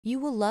You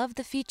will love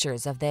the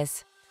features of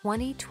this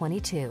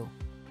 2022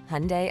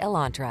 Hyundai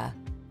Elantra.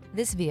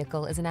 This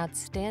vehicle is an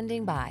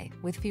outstanding buy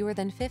with fewer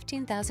than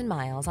 15,000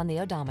 miles on the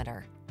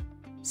odometer.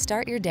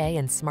 Start your day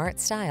in smart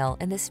style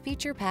in this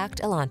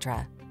feature-packed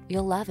Elantra.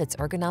 You'll love its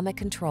ergonomic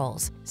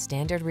controls,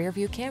 standard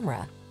rear-view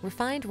camera,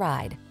 refined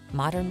ride,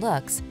 modern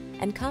looks,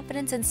 and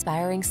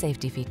confidence-inspiring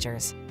safety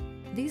features.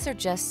 These are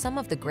just some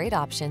of the great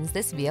options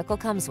this vehicle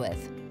comes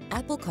with: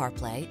 Apple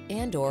CarPlay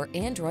and/or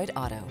Android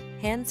Auto,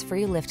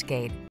 hands-free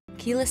liftgate,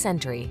 keyless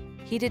entry,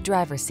 heated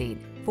driver's seat,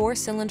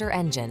 4-cylinder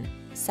engine,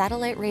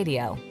 satellite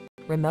radio,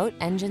 remote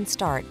engine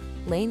start,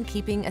 lane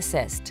keeping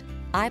assist,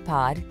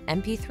 iPod,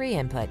 MP3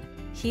 input,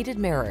 heated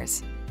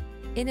mirrors.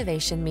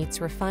 Innovation meets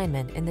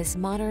refinement in this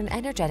modern,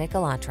 energetic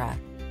Elantra.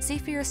 See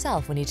for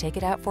yourself when you take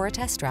it out for a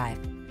test drive.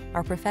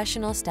 Our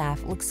professional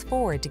staff looks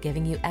forward to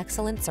giving you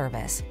excellent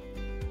service.